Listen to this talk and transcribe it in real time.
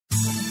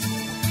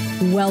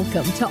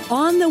Welcome to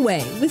On the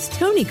Way with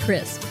Tony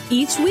Crisp.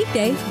 Each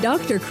weekday,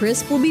 Dr.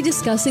 Crisp will be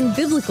discussing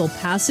biblical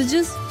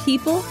passages,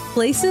 people,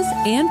 places,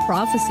 and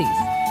prophecies.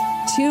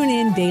 Tune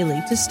in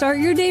daily to start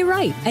your day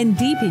right and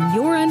deepen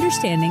your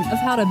understanding of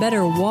how to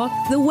better walk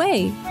the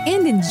way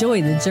and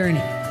enjoy the journey.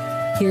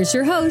 Here's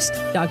your host,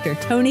 Dr.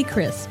 Tony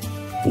Crisp.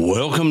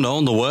 Welcome to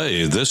On the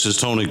Way. This is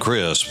Tony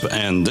Crisp,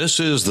 and this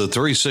is the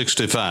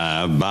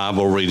 365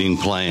 Bible Reading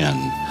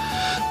Plan.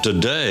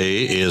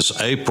 Today is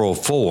April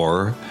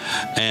 4,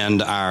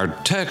 and our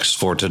text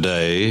for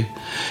today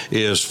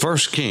is 1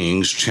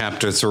 Kings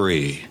chapter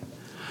 3.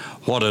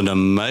 What an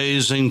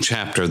amazing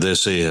chapter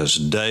this is.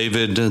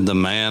 David, the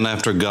man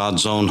after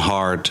God's own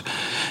heart,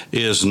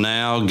 is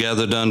now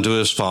gathered unto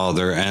his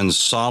father, and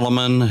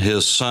Solomon,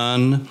 his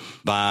son,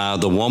 by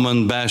the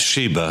woman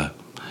Bathsheba,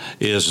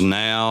 is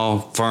now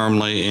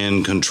firmly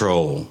in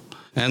control.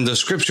 And the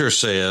scripture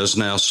says,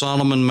 Now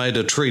Solomon made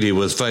a treaty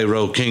with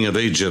Pharaoh, king of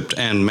Egypt,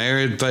 and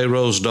married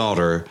Pharaoh's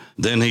daughter.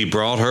 Then he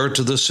brought her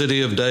to the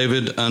city of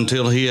David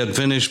until he had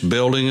finished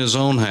building his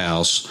own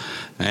house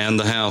and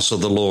the house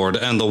of the Lord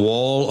and the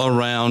wall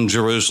around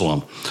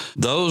Jerusalem.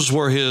 Those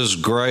were his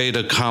great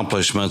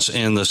accomplishments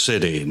in the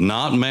city.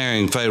 Not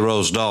marrying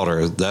Pharaoh's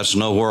daughter, that's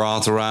nowhere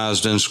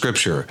authorized in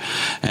Scripture.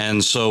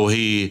 And so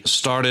he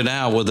started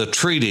out with a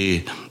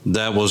treaty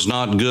that was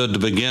not good to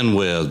begin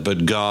with,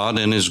 but God,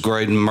 in his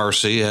great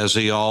mercy, as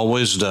he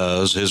always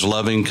does, his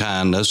loving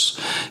kindness,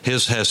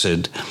 his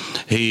hesed,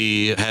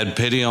 he had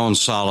pity on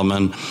Solomon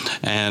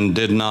and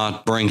did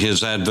not bring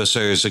his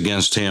adversaries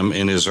against him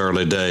in his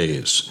early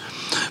days.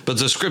 But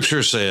the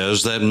scripture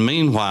says that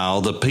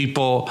meanwhile, the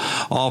people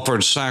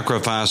offered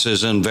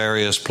sacrifices in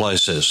various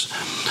places.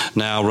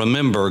 Now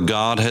remember,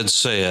 God had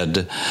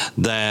said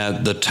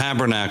that the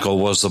tabernacle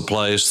was the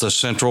place, the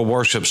central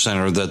worship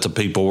center that the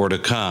people were to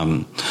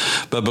come.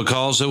 But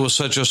because it was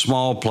such a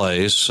small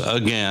place,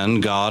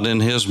 again, God in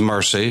his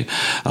mercy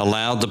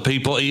allowed the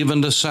people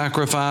even to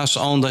sacrifice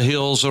on the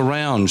hills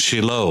around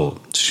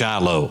Shiloh.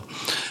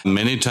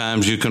 Many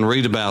times you can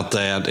read about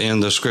that in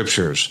the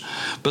scriptures.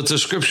 But the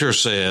scripture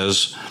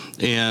says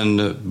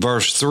in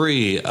verse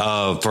 3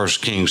 of 1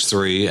 Kings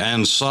 3,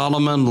 and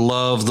Solomon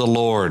loved the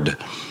Lord.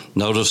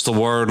 Notice the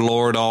word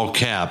Lord, all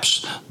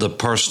caps, the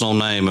personal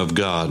name of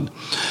God.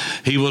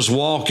 He was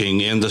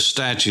walking in the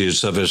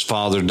statutes of his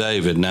father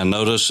David. Now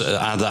notice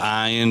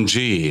the ing,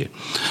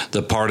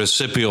 the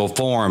participial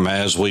form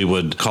as we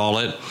would call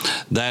it.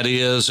 That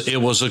is, it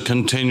was a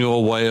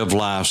continual way of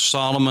life.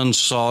 Solomon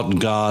sought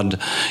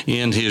God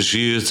in his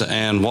youth,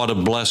 and what a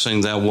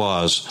blessing that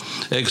was,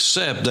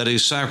 except that he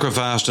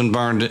sacrificed and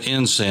burned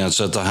incense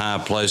at the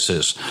high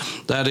places.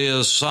 That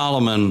is,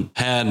 Solomon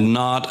had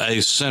not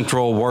a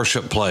central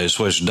worship place,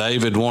 which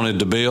David wanted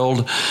to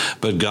build,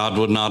 but God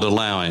would not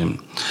allow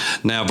him.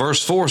 Now,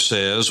 verse 4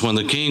 says, when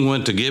the king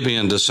went to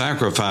Gibeon to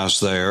sacrifice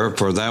there,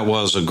 for that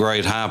was a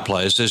great high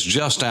place, it's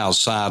just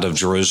outside of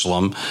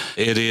Jerusalem.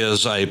 It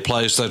is a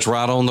place that's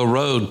right on the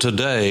road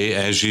today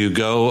as you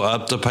go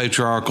up the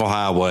Patriarchal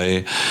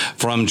Highway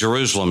from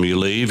Jerusalem. You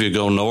leave, you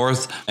go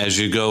north. As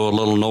you go a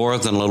little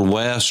north and a little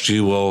west,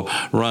 you will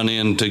run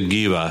into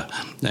Gibeah,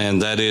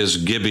 and that is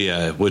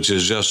Gibeah, which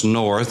is just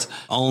north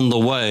on the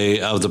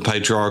way of the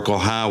Patriarchal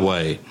Highway.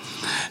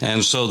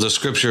 And so the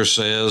scripture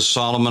says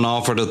Solomon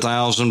offered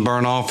 1,000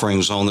 burnt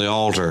offerings on the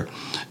altar.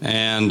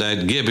 And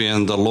at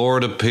Gibeon, the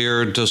Lord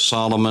appeared to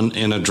Solomon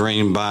in a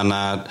dream by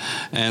night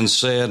and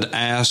said,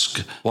 Ask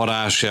what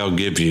I shall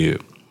give you.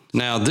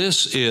 Now,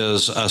 this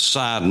is a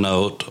side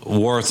note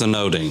worth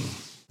noting.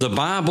 The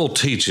Bible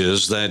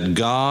teaches that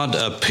God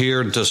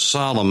appeared to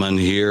Solomon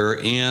here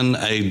in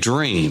a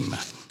dream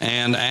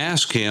and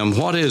asked him,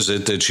 what is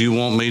it that you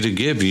want me to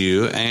give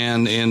you?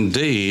 And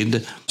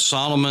indeed,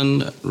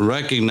 Solomon,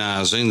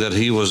 recognizing that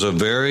he was a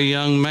very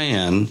young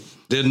man,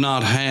 did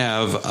not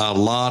have a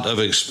lot of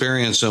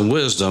experience and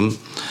wisdom,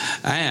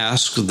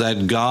 asked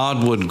that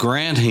God would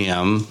grant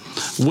him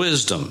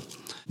wisdom.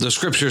 The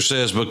scripture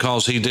says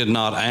because he did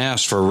not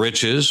ask for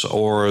riches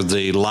or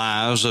the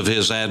lives of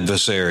his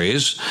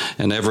adversaries,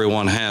 and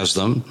everyone has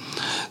them,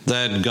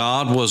 that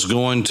God was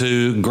going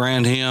to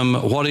grant him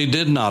what he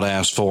did not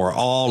ask for,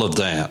 all of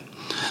that.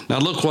 Now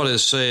look what it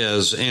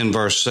says in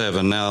verse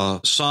 7.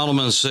 Now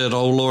Solomon said,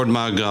 O Lord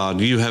my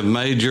God, you have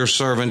made your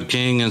servant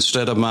king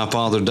instead of my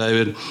father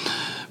David,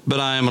 but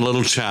I am a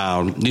little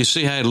child. You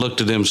see how he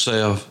looked at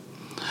himself?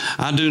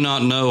 I do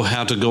not know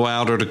how to go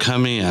out or to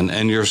come in,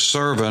 and your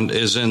servant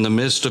is in the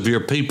midst of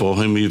your people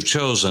whom you've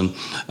chosen,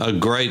 a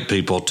great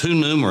people, too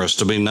numerous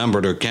to be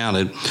numbered or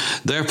counted.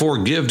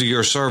 Therefore give to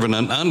your servant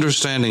an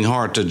understanding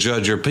heart to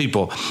judge your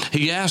people.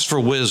 He asked for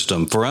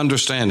wisdom, for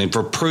understanding,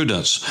 for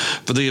prudence,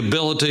 for the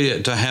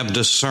ability to have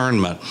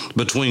discernment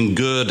between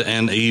good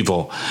and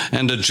evil,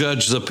 and to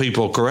judge the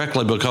people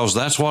correctly, because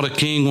that's what a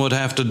king would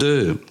have to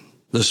do.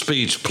 The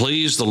speech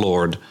pleased the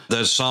Lord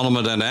that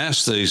Solomon had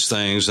asked these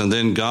things, and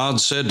then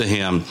God said to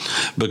him,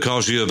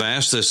 because you have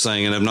asked this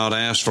thing and have not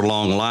asked for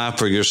long life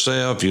for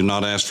yourself, you've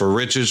not asked for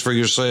riches for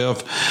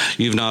yourself,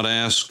 you've not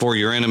asked for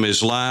your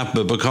enemy's life,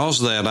 but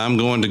because of that, I'm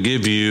going to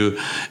give you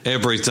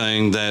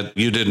everything that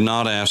you did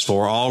not ask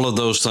for, all of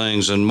those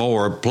things and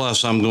more,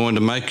 plus I'm going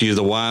to make you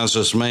the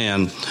wisest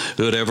man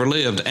who had ever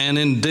lived. And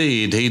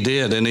indeed, he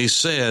did. And he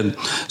said,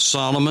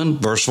 Solomon,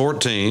 verse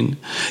 14,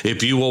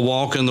 if you will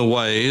walk in the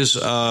ways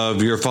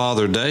of your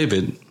father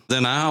David,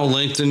 then I'll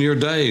lengthen your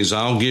days.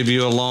 I'll give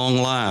you a long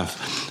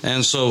life.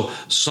 And so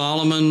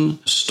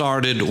Solomon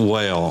started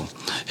well.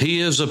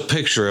 He is a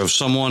picture of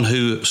someone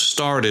who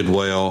started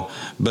well,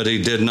 but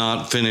he did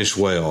not finish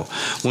well.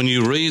 When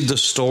you read the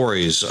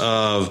stories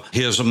of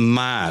his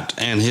might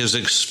and his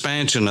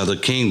expansion of the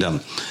kingdom,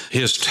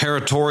 his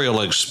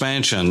territorial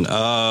expansion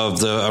of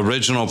the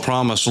original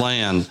promised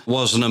land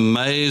was an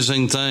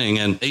amazing thing.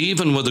 And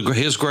even with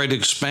his great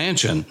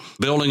expansion,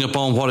 building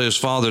upon what his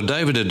father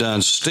David had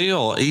done,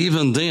 still,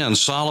 even then,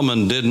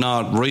 Solomon did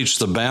not reach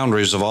the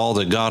boundaries of all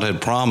that God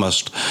had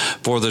promised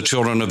for the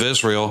children of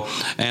Israel,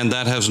 and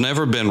that has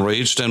never been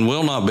reached and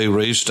will not be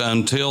reached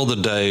until the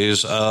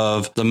days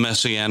of the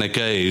Messianic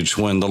age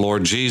when the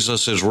Lord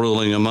Jesus is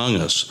ruling among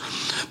us.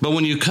 But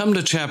when you come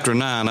to chapter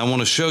 9, I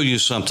want to show you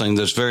something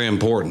that's very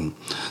important.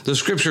 The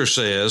scripture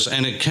says,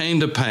 and it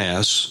came to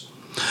pass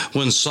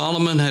when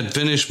Solomon had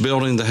finished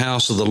building the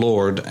house of the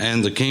Lord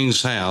and the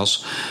king's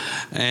house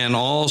and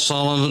all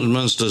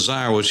Solomon's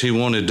desire which he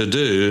wanted to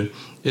do.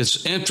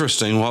 It's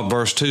interesting what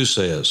verse 2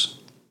 says.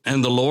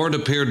 And the Lord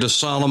appeared to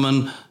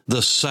Solomon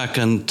the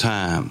second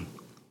time.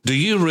 Do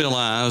you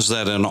realize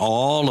that in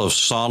all of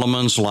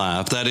Solomon's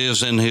life, that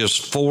is in his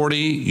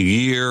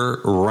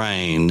 40-year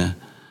reign,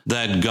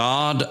 that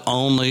God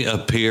only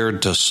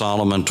appeared to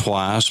Solomon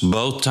twice,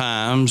 both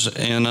times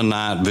in a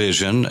night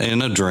vision,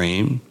 in a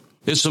dream?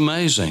 It's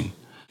amazing.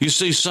 You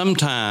see,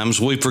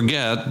 sometimes we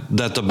forget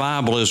that the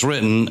Bible is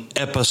written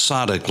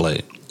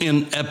episodically,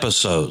 in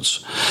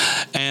episodes,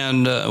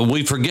 and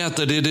we forget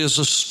that it is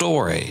a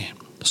story.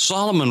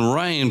 Solomon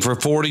reigned for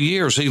 40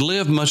 years. He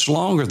lived much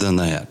longer than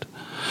that.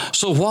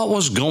 So what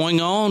was going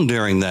on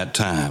during that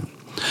time?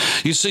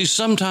 You see,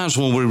 sometimes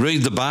when we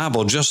read the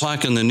Bible, just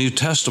like in the New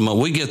Testament,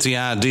 we get the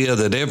idea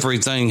that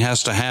everything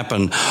has to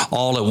happen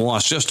all at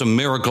once, just a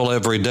miracle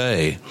every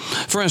day.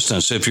 For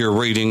instance, if you're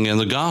reading in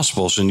the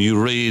Gospels and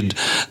you read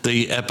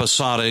the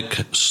episodic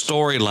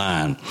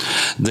storyline,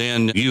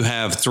 then you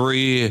have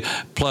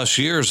 3+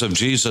 years of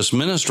Jesus'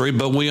 ministry,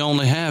 but we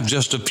only have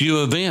just a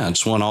few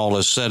events when all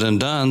is said and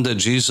done that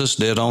Jesus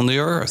did on the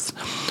earth.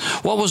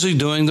 What was he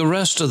doing the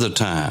rest of the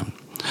time?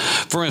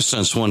 For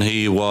instance, when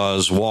he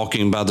was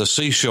walking by the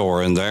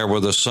seashore and there were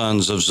the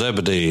sons of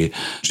Zebedee,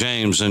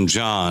 James and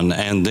John,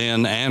 and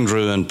then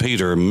Andrew and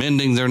Peter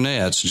mending their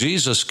nets,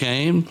 Jesus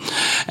came,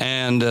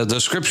 and the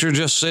scripture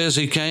just says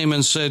he came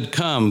and said,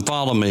 come,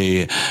 follow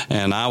me,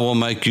 and I will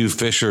make you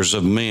fishers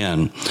of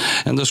men.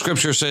 And the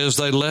scripture says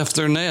they left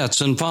their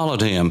nets and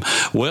followed him.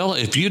 Well,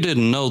 if you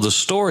didn't know the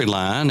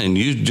storyline and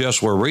you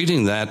just were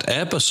reading that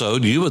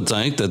episode, you would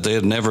think that they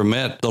had never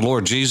met the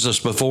Lord Jesus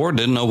before,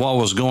 didn't know what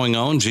was going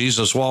on.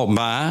 Jesus walked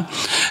by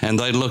and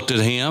they looked at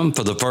him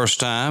for the first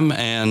time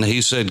and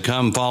he said,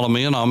 come follow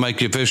me and I'll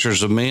make you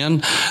fishers of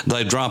men.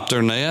 They dropped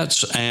their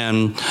nets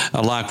and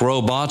like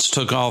robots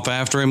took off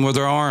after him with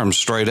their arms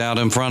straight out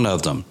in front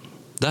of them.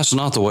 That's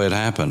not the way it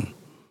happened.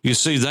 You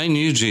see, they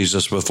knew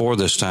Jesus before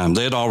this time.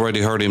 They had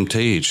already heard him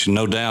teach.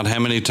 No doubt how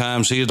many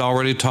times he had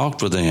already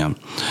talked with them.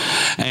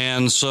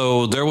 And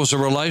so there was a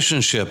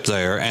relationship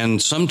there.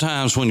 And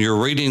sometimes when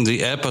you're reading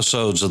the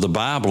episodes of the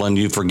Bible and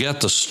you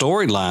forget the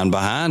storyline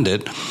behind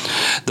it,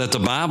 that the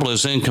Bible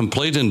is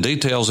incomplete in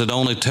details. It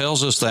only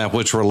tells us that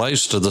which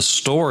relates to the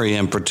story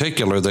in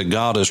particular that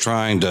God is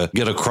trying to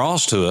get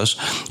across to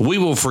us. We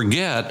will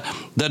forget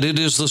that it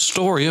is the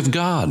story of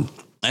God.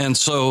 And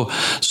so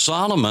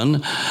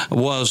Solomon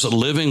was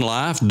living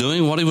life,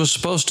 doing what he was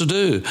supposed to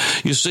do.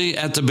 You see,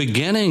 at the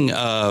beginning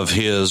of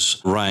his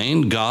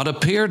reign, God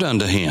appeared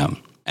unto him.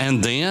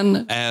 And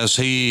then as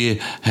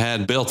he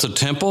had built the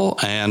temple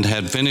and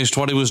had finished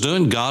what he was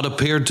doing, God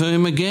appeared to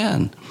him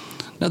again.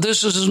 Now,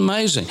 this is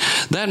amazing.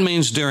 That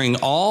means during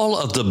all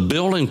of the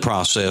building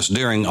process,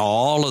 during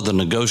all of the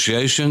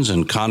negotiations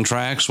and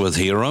contracts with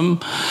Hiram,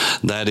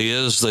 that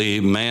is the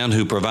man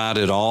who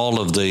provided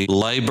all of the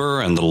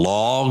labor and the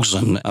logs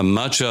and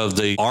much of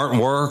the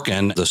artwork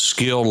and the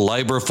skilled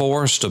labor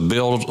force to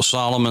build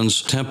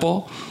Solomon's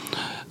temple,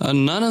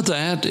 none of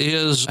that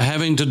is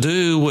having to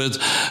do with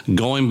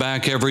going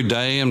back every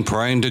day and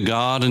praying to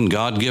God and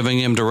God giving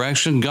him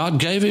direction. God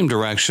gave him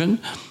direction.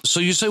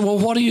 So you say, well,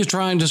 what are you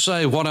trying to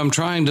say? What I'm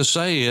trying to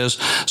say is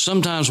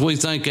sometimes we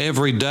think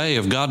every day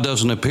if God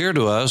doesn't appear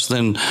to us,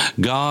 then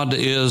God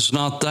is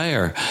not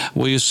there.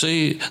 Well, you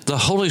see, the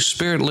Holy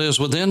Spirit lives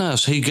within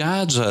us. He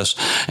guides us.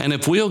 And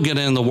if we'll get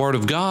in the Word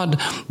of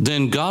God,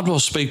 then God will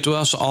speak to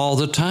us all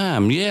the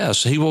time.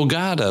 Yes, he will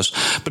guide us.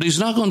 But he's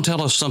not going to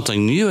tell us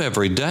something new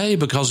every day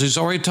because because he's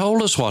already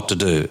told us what to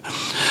do.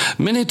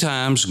 Many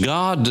times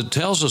God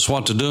tells us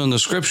what to do in the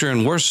scripture,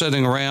 and we're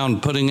sitting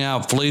around putting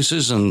out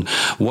fleeces and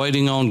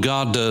waiting on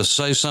God to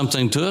say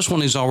something to us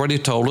when he's already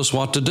told us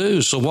what to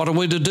do. So what are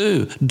we to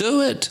do? Do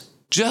it.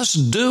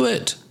 Just do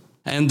it.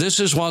 And this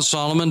is what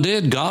Solomon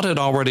did. God had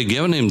already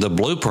given him the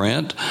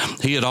blueprint.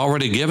 He had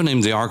already given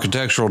him the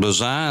architectural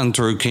design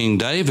through King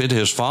David,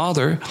 his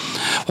father.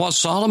 What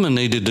Solomon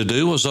needed to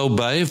do was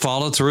obey,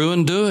 follow through,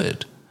 and do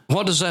it.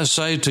 What does that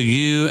say to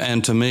you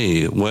and to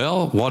me?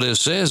 Well, what it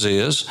says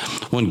is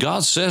when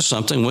God says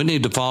something, we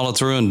need to follow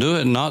through and do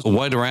it, and not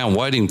wait around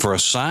waiting for a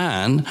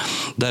sign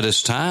that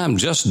it's time.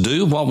 Just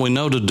do what we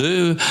know to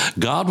do.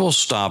 God will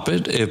stop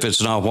it if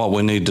it's not what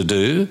we need to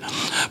do.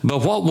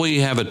 But what we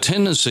have a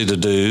tendency to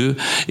do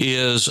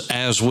is,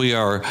 as we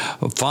are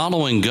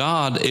following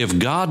God, if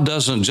God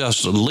doesn't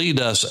just lead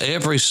us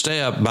every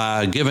step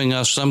by giving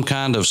us some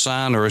kind of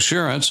sign or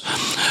assurance,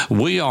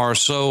 we are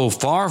so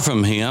far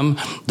from him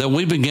that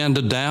we begin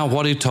to doubt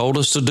what he told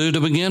us to do to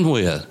begin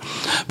with.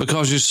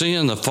 Because you see,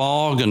 in the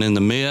fog and in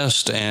the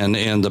mist and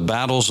in the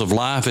battles of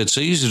life, it's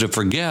easy to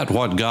forget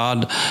what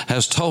God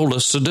has told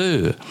us to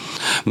do.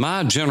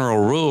 My general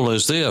rule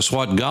is this: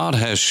 what God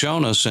has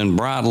shown us in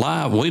bright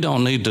light, we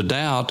don't need to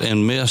doubt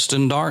in mist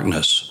and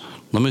darkness.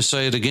 Let me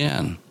say it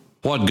again.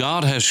 What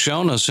God has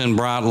shown us in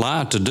bright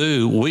light to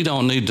do, we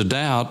don't need to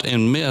doubt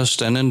in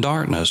mist and in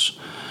darkness.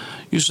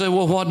 You say,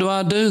 well, what do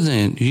I do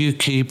then? You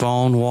keep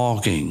on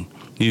walking.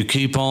 You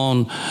keep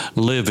on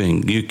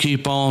living. You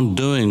keep on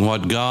doing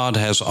what God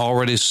has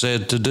already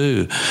said to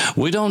do.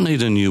 We don't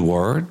need a new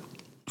word.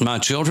 My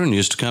children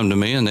used to come to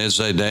me and they'd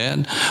say,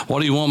 Dad,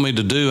 what do you want me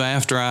to do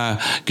after I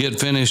get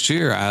finished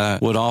here? I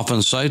would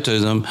often say to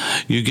them,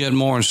 you get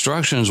more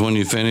instructions when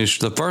you finish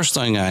the first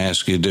thing I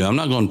ask you to do. I'm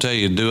not going to tell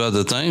you to do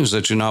other things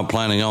that you're not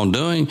planning on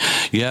doing.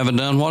 You haven't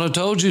done what I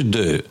told you to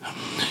do.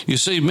 You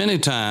see, many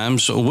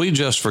times we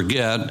just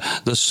forget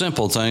the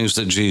simple things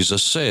that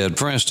Jesus said.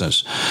 For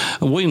instance,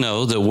 we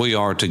know that we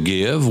are to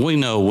give. We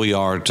know we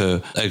are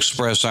to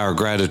express our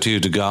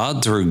gratitude to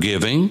God through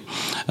giving.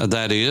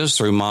 That is,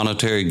 through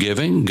monetary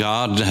giving.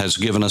 God has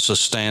given us a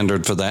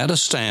standard for that,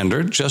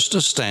 just a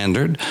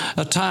standard,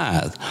 a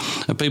tithe.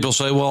 And people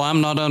say, well,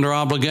 I'm not under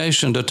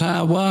obligation to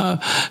tithe. Well,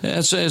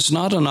 it's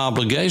not an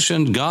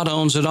obligation. God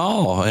owns it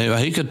all.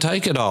 He could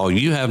take it all.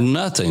 You have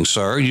nothing,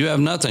 sir. You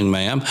have nothing,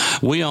 ma'am.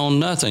 We own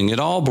nothing.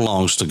 It all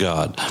belongs to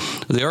God.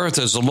 The earth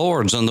is the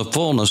Lord's and the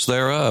fullness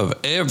thereof.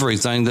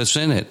 Everything that's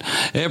in it,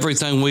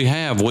 everything we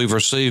have, we've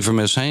received from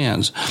his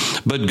hands.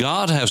 But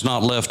God has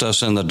not left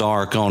us in the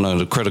dark on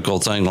a critical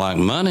thing like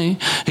money.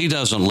 He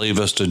doesn't leave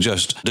us to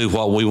just do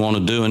what we want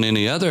to do in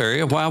any other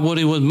area. Why would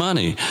he with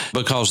money?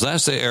 Because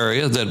that's the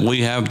area that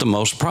we have the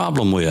most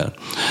problem with.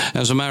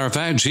 As a matter of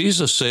fact,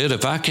 Jesus said,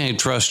 if I can't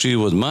trust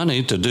you with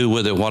money to do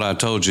with it what I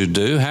told you to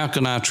do, how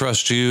can I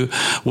trust you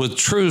with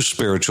true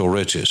spiritual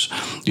riches?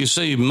 You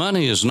see,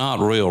 money is not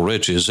real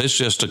riches. It's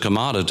just a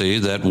commodity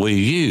that we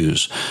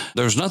use.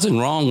 There's nothing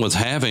wrong with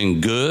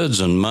having goods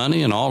and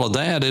money and all of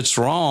that. It's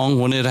wrong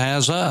when it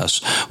has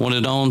us, when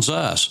it owns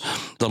us.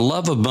 The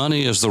love of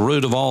money is the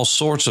root of all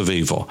sorts of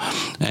evil,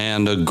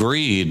 and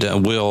greed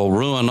will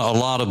ruin a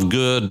lot of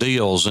good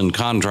deals and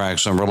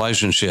contracts and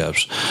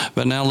relationships.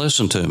 But now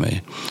listen to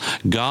me.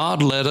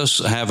 God let us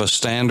have a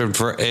standard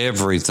for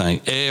everything,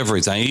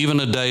 even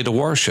a day to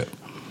worship.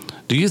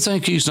 Do you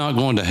think he's not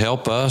going to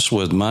help us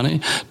with money?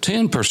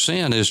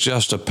 10% is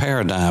just a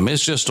paradigm.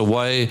 It's just a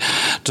way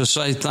to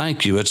say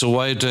thank you. It's a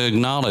way to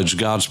acknowledge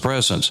God's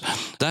presence.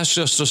 That's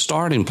just a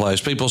starting place.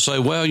 People say,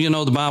 well,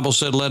 the Bible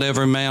said, let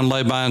every man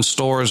lay by in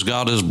store as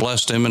God has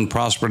blessed him and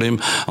prospered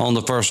him on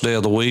the first day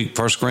of the week.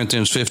 1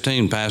 Corinthians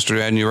 15, Pastor,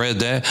 hadn't you read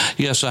that?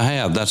 Yes, I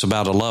have. That's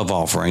about a love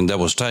offering that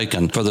was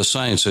taken for the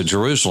saints at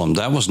Jerusalem.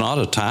 That was not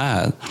a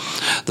tithe.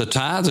 The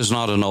tithe is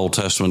not an Old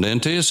Testament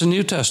entity. It's a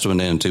New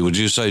Testament entity. Would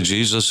you say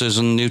Jesus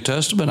is in the New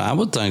Testament? I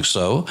would think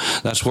so.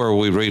 That's where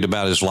we read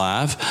about his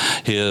life,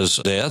 his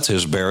death,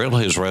 his burial,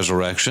 his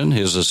resurrection,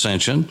 his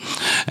ascension,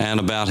 and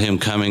about him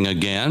coming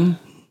again.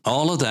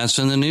 All of that's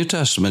in the New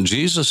Testament.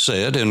 Jesus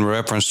said, in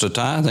reference to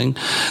tithing,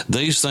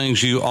 these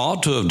things you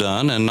ought to have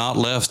done and not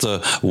left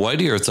the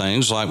weightier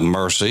things like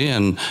mercy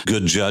and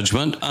good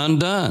judgment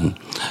undone.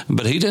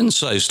 But he didn't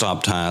say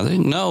stop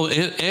tithing. No,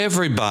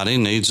 everybody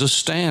needs a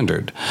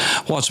standard.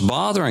 What's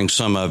bothering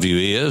some of you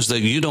is that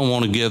you don't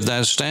want to give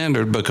that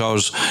standard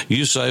because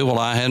you say, well,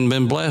 I hadn't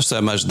been blessed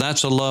that much.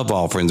 That's a love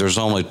offering. There's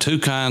only two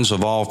kinds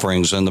of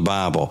offerings in the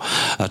Bible.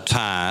 A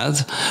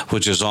tithe,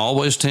 which is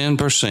always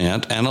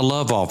 10%, and a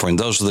love offering.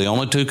 Those are the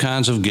only two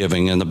kinds of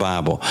giving in the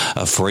Bible,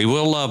 a free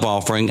will love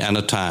offering and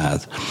a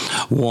tithe.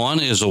 One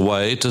is a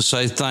way to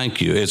say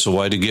thank you. It's a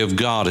way to give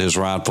God his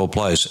rightful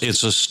place.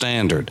 It's a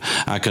standard.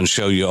 I can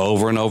show you you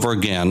over and over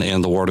again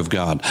in the Word of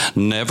God.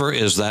 Never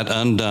is that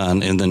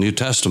undone in the New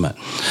Testament.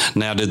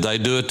 Now, did they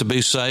do it to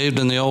be saved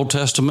in the Old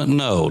Testament?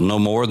 No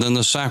more than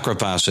the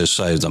sacrifices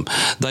saved them.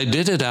 They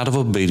did it out of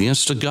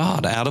obedience to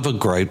God, out of a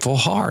grateful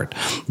heart.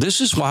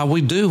 This is why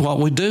we do what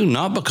we do,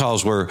 not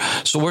because we're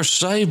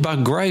saved by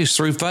grace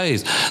through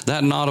faith,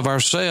 that not of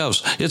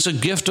ourselves. It's a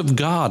gift of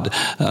God,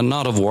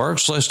 not of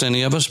works, lest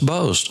any of us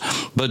boast.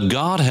 But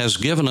God has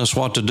given us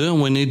what to do,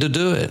 and we need to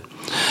do it.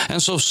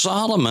 And so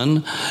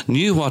Solomon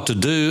knew what to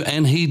do,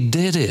 and he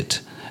did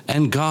it.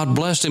 And God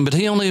blessed him, but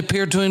he only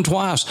appeared to him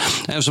twice.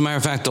 As a matter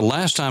of fact, the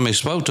last time he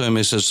spoke to him,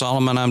 he said,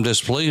 Solomon, I'm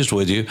displeased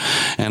with you,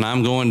 and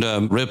I'm going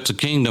to rip the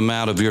kingdom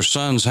out of your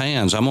son's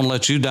hands. I'm going to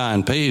let you die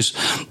in peace,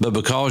 but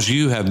because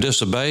you have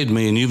disobeyed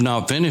me and you've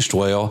not finished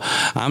well,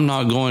 I'm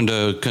not going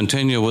to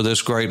continue with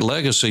this great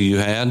legacy you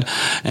had,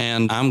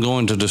 and I'm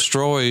going to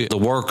destroy the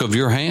work of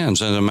your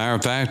hands. As a matter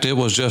of fact, it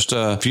was just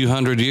a few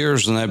hundred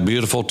years, and that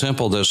beautiful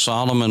temple that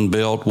Solomon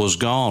built was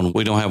gone.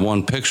 We don't have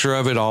one picture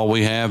of it. All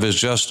we have is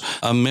just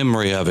a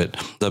memory of it.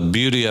 The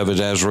beauty of it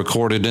as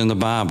recorded in the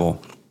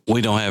Bible.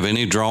 We don't have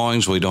any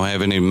drawings. We don't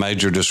have any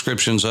major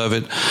descriptions of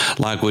it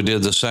like we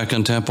did the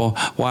second temple.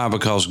 Why?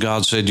 Because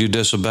God said, you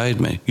disobeyed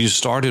me. You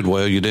started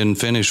well, you didn't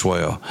finish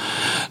well.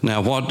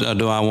 Now, what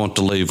do I want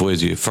to leave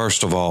with you?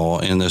 First of all,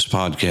 in this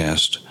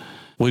podcast,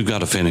 we've got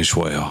to finish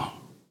well.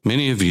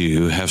 Many of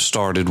you have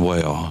started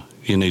well.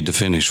 You need to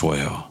finish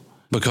well.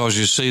 Because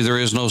you see, there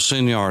is no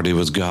seniority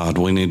with God.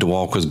 We need to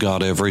walk with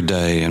God every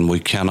day, and we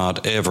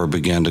cannot ever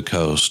begin to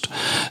coast.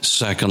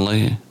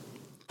 Secondly,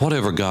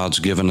 whatever God's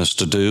given us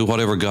to do,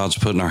 whatever God's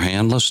put in our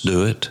hand, let's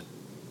do it.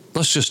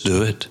 Let's just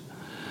do it.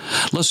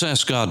 Let's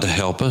ask God to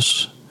help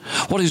us.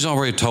 What He's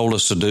already told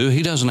us to do,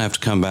 He doesn't have to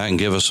come back and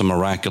give us a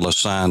miraculous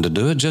sign to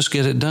do it. Just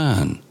get it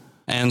done.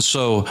 And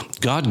so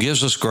God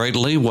gives us great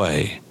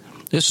leeway.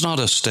 It's not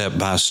a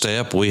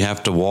step-by-step. We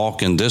have to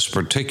walk in this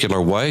particular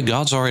way.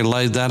 God's already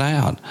laid that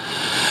out.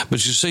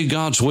 But you see,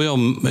 God's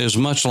will is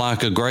much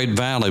like a great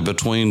valley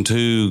between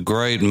two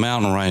great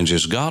mountain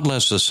ranges. God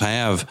lets us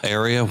have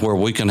area where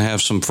we can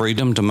have some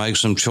freedom to make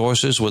some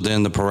choices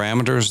within the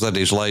parameters that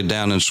He's laid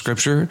down in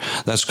Scripture.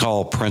 That's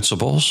called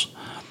principles.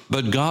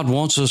 But God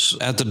wants us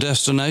at the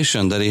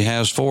destination that He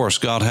has for us.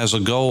 God has a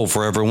goal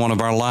for every one of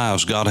our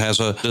lives. God has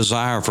a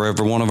desire for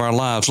every one of our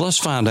lives. Let's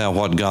find out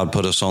what God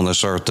put us on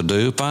this earth to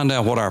do. Find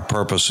out what our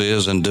purpose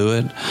is and do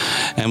it.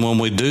 And when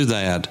we do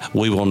that,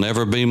 we will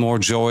never be more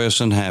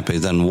joyous and happy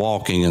than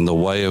walking in the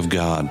way of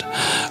God.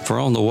 For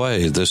On the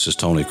Way, this is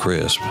Tony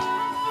Crisp.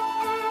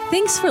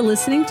 Thanks for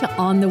listening to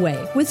On the Way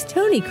with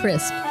Tony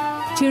Crisp.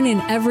 Tune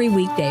in every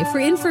weekday for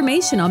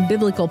information on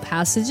biblical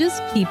passages,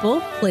 people,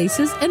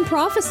 places, and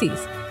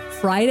prophecies.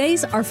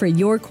 Fridays are for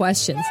your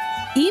questions.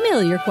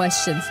 Email your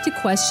questions to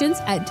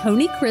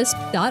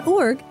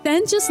questions@tonycrisp.org.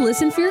 Then just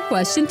listen for your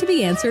question to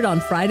be answered on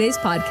Friday's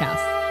podcast.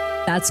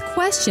 That's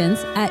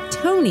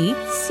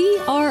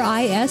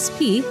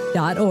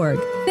questions@tonycrisp.org.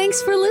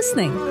 Thanks for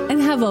listening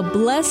and have a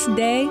blessed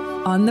day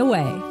on the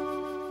way.